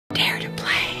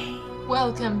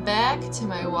Welcome back to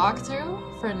my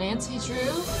walkthrough for Nancy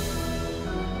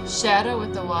Drew, Shadow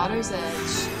at the Water's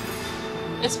Edge.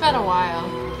 It's been a while.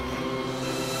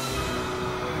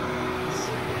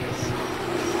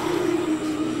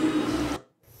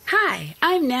 Hi,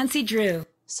 I'm Nancy Drew.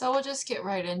 So we'll just get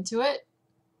right into it.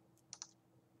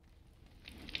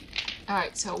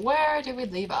 Alright, so where did we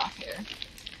leave off here?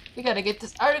 We gotta get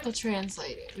this article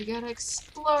translated. We gotta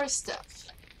explore stuff.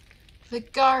 The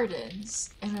gardens,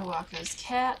 and Miwako's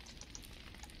cat.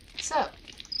 So,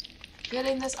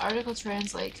 getting this article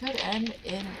translate could end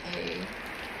in a...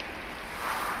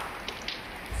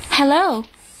 Hello.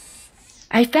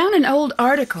 I found an old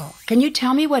article. Can you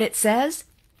tell me what it says?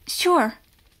 Sure.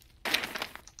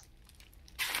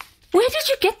 Where did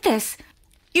you get this?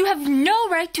 You have no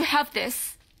right to have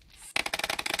this.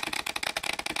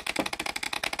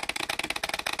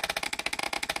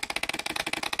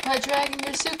 By dragging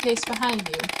your suitcase behind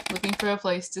you, looking for a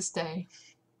place to stay.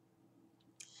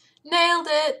 Nailed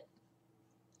it!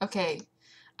 Okay,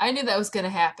 I knew that was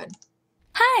gonna happen.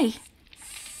 Hi.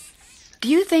 Do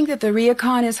you think that the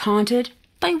Ryukon is haunted?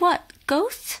 By what?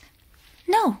 Ghosts?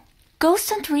 No. Ghosts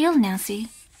aren't real, Nancy.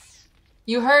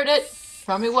 You heard it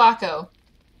from Miwako.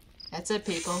 That's it,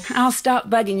 people. I'll stop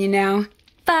bugging you now.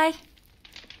 Bye.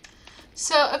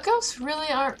 So, if ghosts really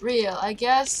aren't real, I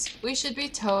guess we should be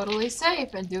totally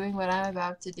safe in doing what I'm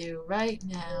about to do right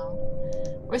now.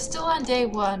 We're still on day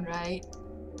 1, right?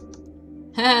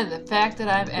 The fact that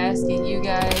I'm asking you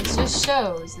guys just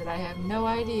shows that I have no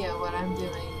idea what I'm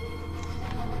doing.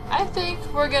 I think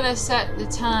we're gonna set the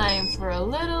time for a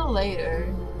little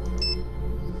later.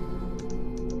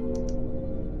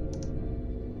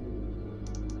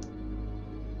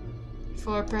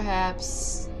 For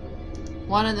perhaps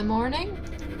 1 in the morning?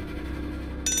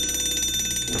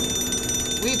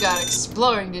 We've got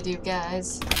exploring to do,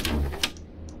 guys.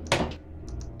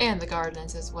 And the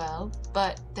gardens as well,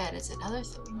 but that is another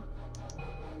thing.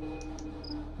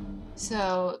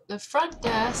 So, the front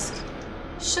desk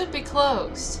should be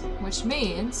closed, which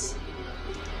means...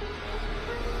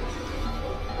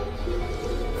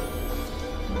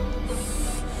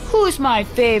 Who's my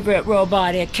favorite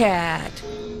robotic cat?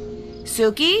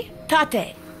 Suki?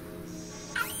 Tate.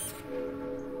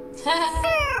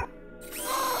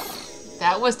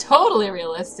 That was totally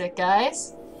realistic,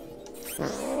 guys.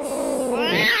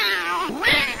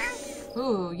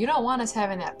 Ooh, you don't want us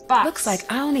having that box. Looks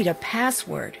like I'll need a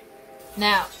password.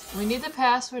 Now, we need the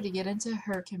password to get into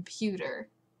her computer.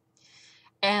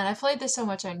 And I've played this so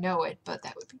much I know it, but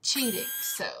that would be cheating,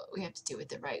 so we have to do it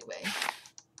the right way.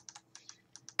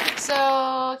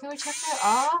 So, can we check that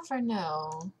off or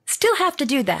no? Still have to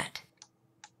do that.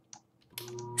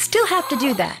 Still have to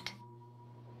do that.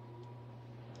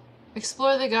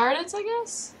 Explore the gardens, I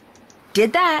guess?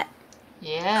 Did that.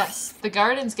 Yes, the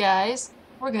gardens, guys.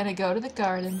 We're gonna go to the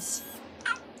gardens.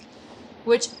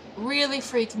 Which really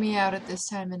freaked me out at this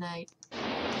time of night.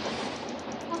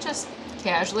 We'll just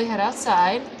casually head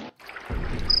outside.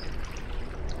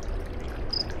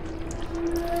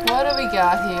 What do we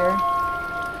got here?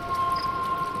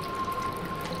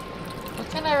 What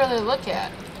can I really look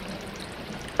at?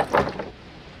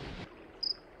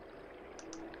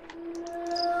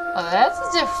 Oh, that's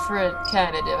a different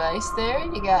kind of device there.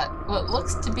 You got what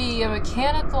looks to be a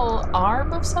mechanical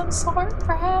arm of some sort,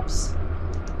 perhaps?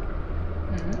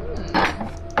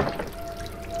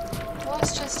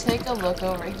 Let's just take a look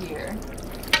over here.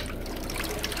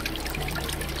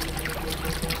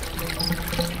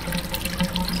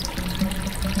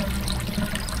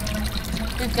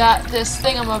 We've got this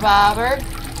thingamabobber,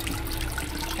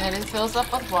 and it fills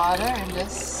up with water, and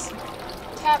just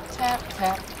tap, tap,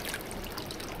 tap.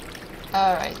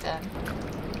 Alright then.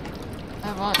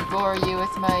 I won't bore you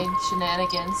with my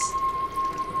shenanigans.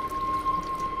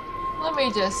 Let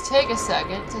me just take a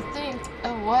second to think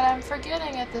of what I'm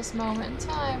forgetting at this moment in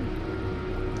time.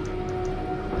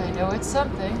 I know it's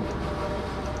something.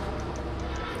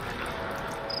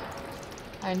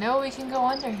 I know we can go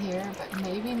under here, but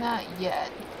maybe not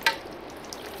yet.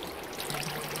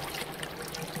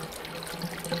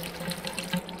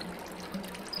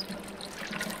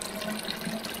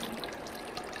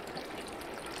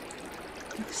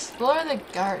 Explore the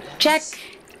gardens. Check.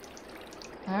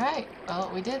 Alright,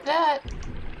 well, we did that.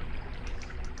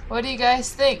 What do you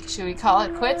guys think? Should we call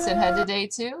it quits and head to day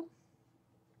 2?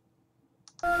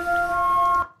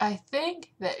 I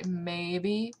think that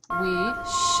maybe we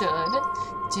should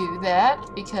do that,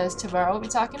 because tomorrow we'll be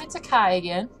talking to Takei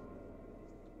again.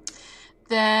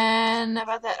 Then,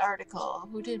 about that article,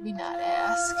 who did we not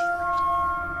ask?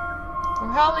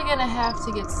 We're probably gonna have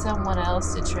to get someone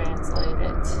else to translate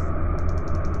it.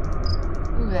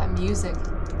 Ooh, that music.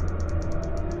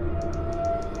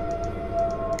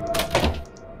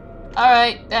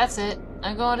 Alright, that's it.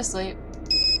 I'm going to sleep.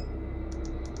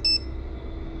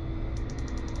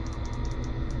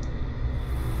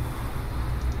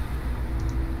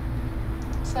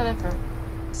 Set it for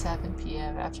 7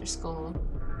 p.m. after school.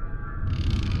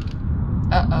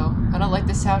 Uh-oh. I don't like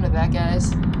the sound of that,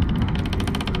 guys.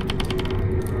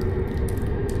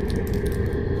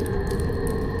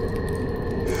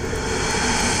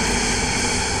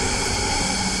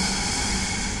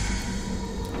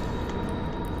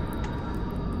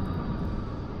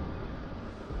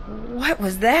 What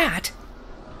was that?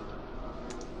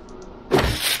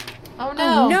 Oh no!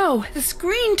 Oh no, the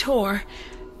screen tore.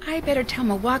 I better tell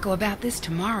Miwako about this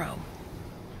tomorrow.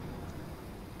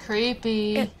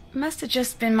 Creepy. It must have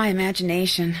just been my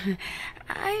imagination.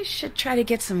 I should try to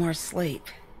get some more sleep.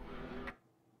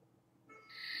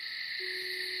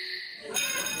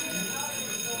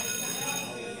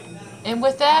 And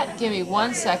with that, give me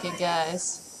 1 second,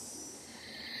 guys.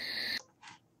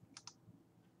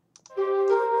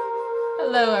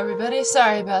 Hello, everybody.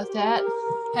 Sorry about that.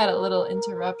 Had a little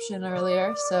interruption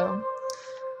earlier, so...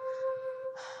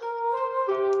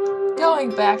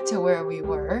 Going back to where we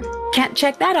were. Can't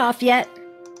check that off yet.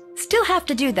 Still have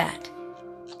to do that.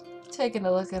 Taking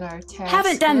a look at our task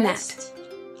Haven't done list.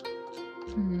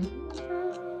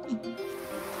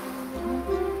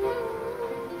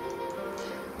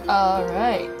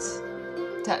 Alright.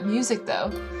 That music, though.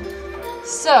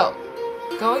 So,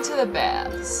 going to the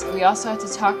baths. We also have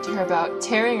to talk to her about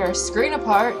tearing our screen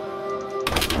apart.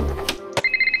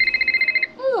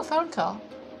 Ooh, a phone call.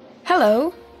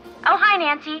 Hello. Oh, hi,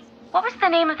 Nancy. What was the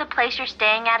name of the place you're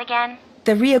staying at again?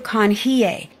 The Ryokan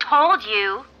Hiei. Told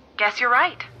you. Guess you're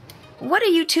right. What are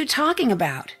you two talking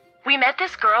about? We met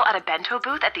this girl at a bento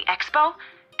booth at the expo,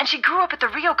 and she grew up at the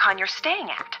ryokan you're staying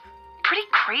at. Pretty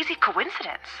crazy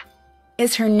coincidence.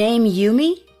 Is her name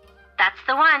Yumi? That's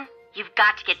the one. You've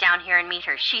got to get down here and meet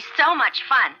her. She's so much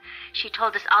fun. She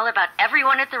told us all about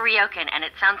everyone at the ryokan, and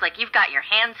it sounds like you've got your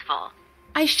hands full.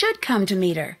 I should come to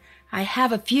meet her. I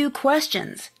have a few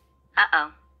questions.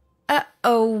 Uh-oh.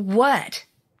 Uh-oh, what?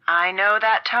 I know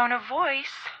that tone of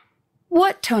voice.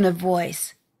 What tone of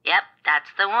voice? Yep, that's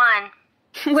the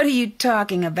one. What are you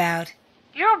talking about?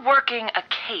 You're working a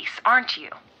case, aren't you?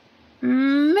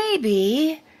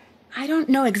 Maybe. I don't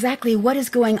know exactly what is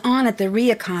going on at the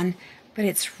ryokan, but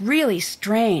it's really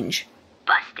strange.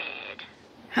 Busted.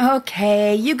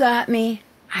 Okay, you got me.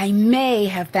 I may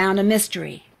have found a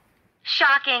mystery.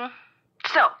 Shocking.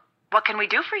 So, what can we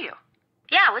do for you?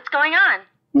 Yeah, what's going on?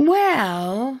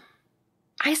 Well,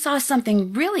 I saw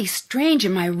something really strange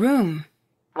in my room.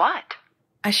 What?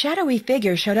 A shadowy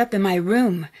figure showed up in my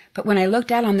room, but when I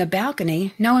looked out on the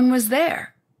balcony, no one was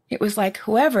there. It was like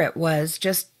whoever it was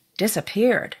just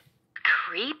disappeared.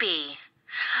 Creepy.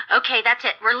 Okay, that's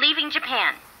it. We're leaving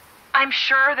Japan. I'm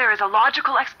sure there is a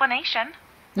logical explanation.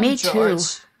 Me George.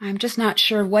 too. I'm just not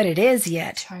sure what it is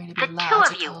yet. Trying to be The two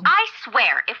logical. of you, I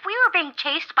swear, if we were being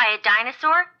chased by a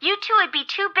dinosaur, you two would be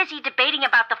too busy debating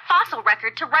about the fossil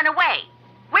record to run away.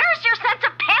 Where's your sense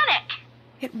of panic?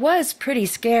 It was pretty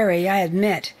scary, I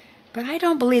admit, but I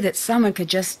don't believe that someone could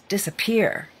just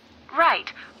disappear.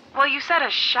 Right. Well, you said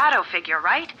a shadow figure,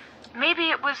 right?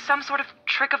 Maybe it was some sort of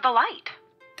trick of the light.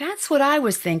 That's what I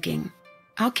was thinking.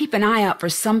 I'll keep an eye out for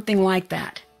something like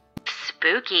that.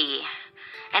 Spooky.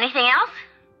 Anything else?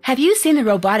 Have you seen the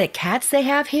robotic cats they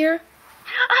have here?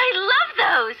 I love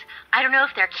those! I don't know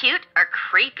if they're cute or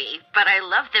creepy, but I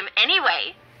love them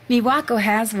anyway. Miwako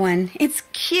has one. It's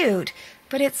cute,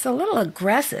 but it's a little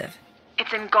aggressive.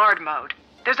 It's in guard mode.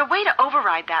 There's a way to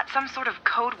override that, some sort of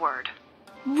code word.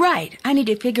 Right. I need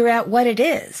to figure out what it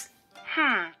is.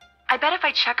 I bet if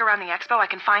I check around the expo, I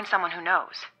can find someone who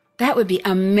knows. That would be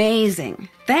amazing.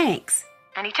 Thanks.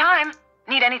 Anytime.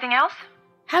 Need anything else?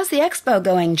 How's the expo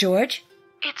going, George?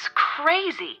 It's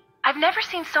crazy. I've never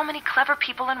seen so many clever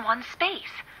people in one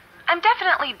space. I'm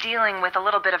definitely dealing with a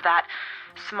little bit of that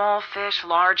small fish,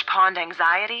 large pond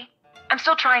anxiety. I'm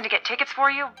still trying to get tickets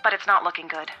for you, but it's not looking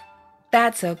good.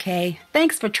 That's okay.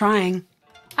 Thanks for trying.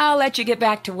 I'll let you get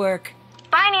back to work.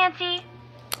 Bye, Nancy.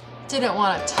 Didn't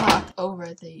want to talk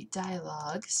over the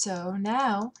dialogue, so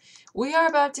now we are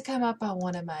about to come up on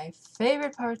one of my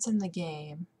favorite parts in the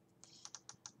game.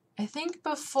 I think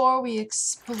before we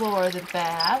explore the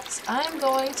baths, I'm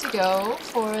going to go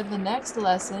for the next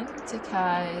lesson,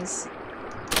 Takei's.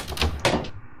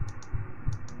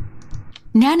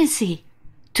 Nancy,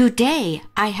 today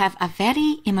I have a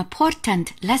very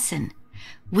important lesson.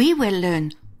 We will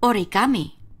learn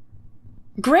origami.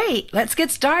 Great. Let's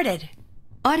get started.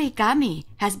 Origami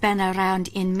has been around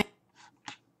in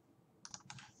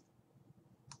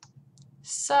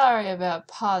Sorry about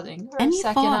pausing for a Many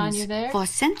second on forms you there. for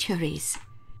centuries.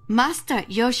 Master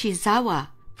Yoshizawa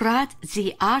brought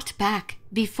the art back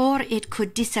before it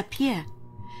could disappear.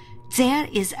 There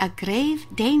is a grave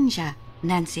danger,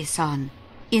 Nancy-san,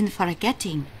 in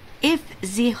forgetting. If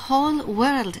the whole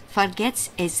world forgets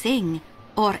a thing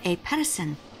or a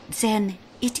person, then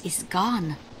it is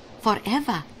gone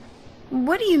forever.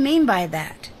 What do you mean by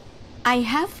that? I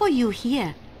have for you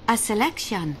here a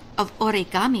selection of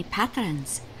origami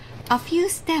patterns, a few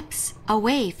steps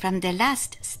away from the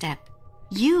last step.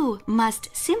 You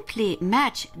must simply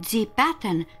match the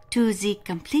pattern to the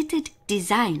completed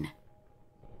design.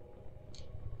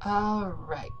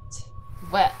 Alright.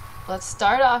 Well, let's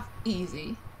start off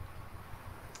easy.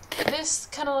 This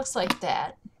kind of looks like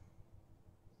that.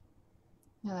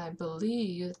 And I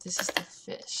believe this is the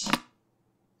fish.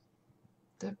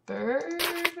 The bird...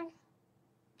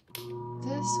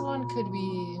 This one could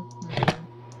be...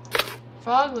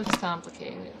 Frog looks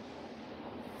complicated.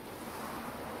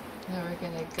 Now we're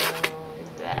gonna go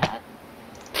with that.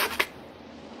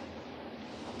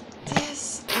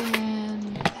 This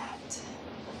and that.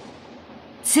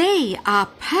 They are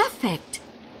perfect.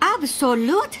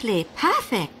 Absolutely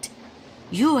perfect.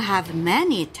 You have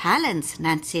many talents,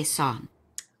 Nancy-san.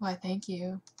 Why, thank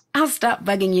you. I'll stop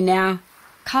bugging you now.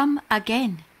 Come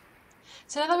again.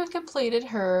 So now that we've completed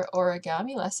her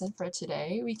origami lesson for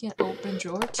today, we can open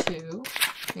drawer 2.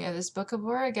 We have this book of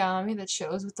origami that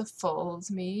shows what the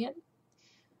folds mean.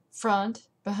 Front,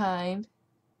 behind,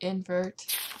 invert,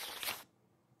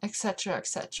 etc.,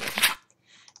 etc.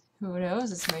 Who knows,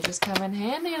 this may just come in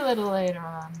handy a little later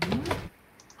on.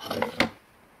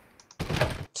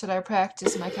 Should I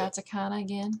practice my katakana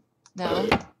again? No?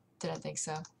 Didn't think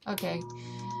so. Okay.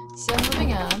 So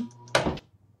moving on.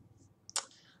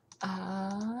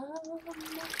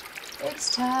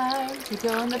 It's time to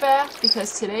go in the bath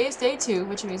because today is day 2,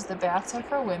 which means the baths are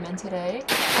for women today.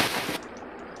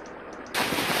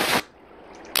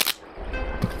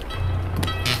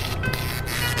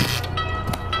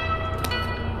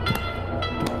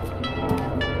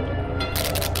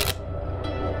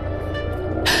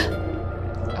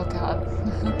 Oh god.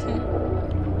 Okay.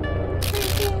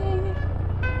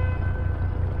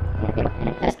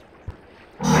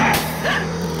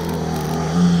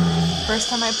 First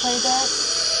time I played that,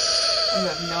 you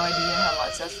have no idea how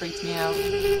much that freaked me out.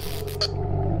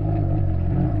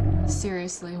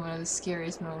 Seriously, one of the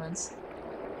scariest moments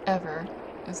ever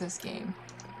of this game.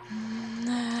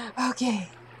 Okay,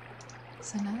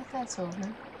 so now that that's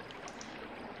over,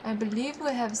 I believe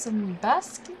we have some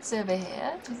baskets over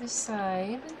here to the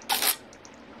side.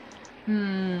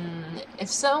 If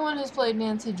someone who's played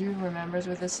Nancy Drew remembers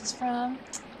where this is from,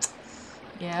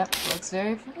 yep, looks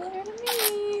very familiar to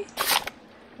me.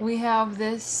 We have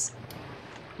this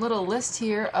little list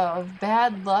here of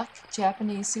bad luck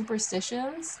Japanese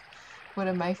superstitions. One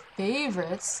of my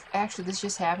favorites, actually this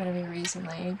just happened to me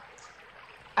recently.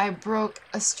 I broke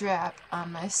a strap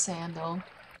on my sandal.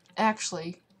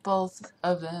 Actually, both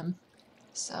of them.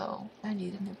 So, I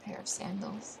need a new pair of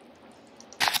sandals.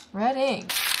 Red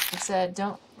ink. It said,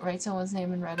 don't write someone's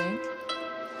name in red ink.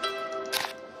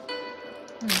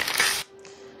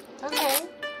 Okay.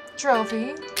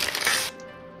 Trophy.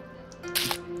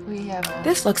 We have a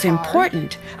This looks card.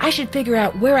 important. I should figure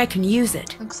out where I can use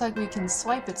it. Looks like we can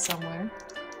swipe it somewhere.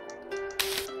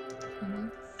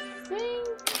 And I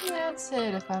think that's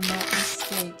it, if I'm not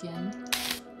mistaken.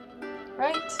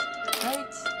 Right?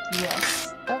 Right?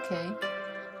 Yes. Okay.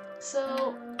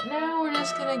 So, now we're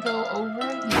just gonna go over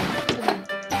here to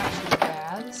the actual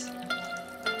baths.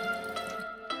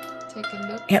 Take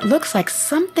a look. It looks like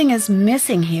something is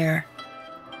missing here.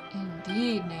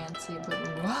 Indeed, Nancy, but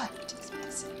what is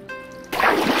missing?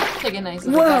 Take a nice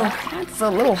look Whoa, at that. that's a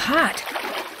little hot.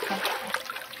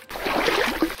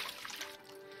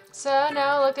 So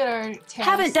now look at our task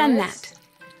Haven't done list.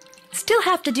 that. Still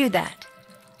have to do that.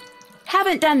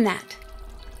 Haven't done that.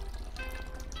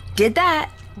 Did that.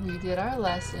 We did our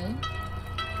lesson.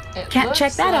 It Can't looks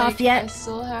check that like off yet. I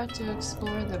still have to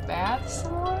explore the bath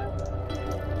some more.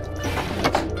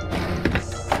 Which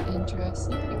is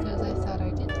interesting because I thought I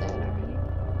did that already.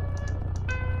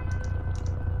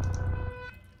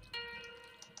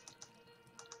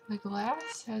 The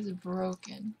glass has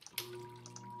broken.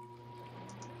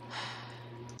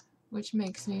 Which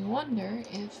makes me wonder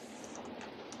if...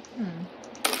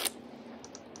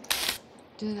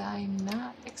 Did I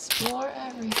not explore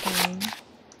everything? Did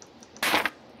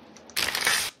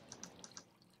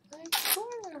I explore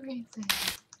everything?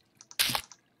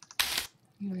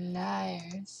 You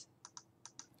liars.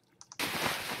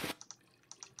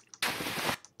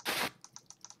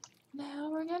 Now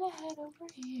we're gonna gonna head over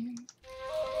here.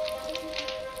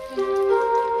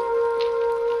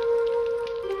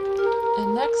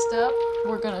 And next up,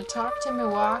 we're gonna talk to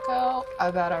Miwako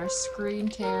about our screen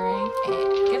tearing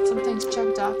and get some things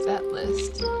checked off that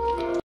list.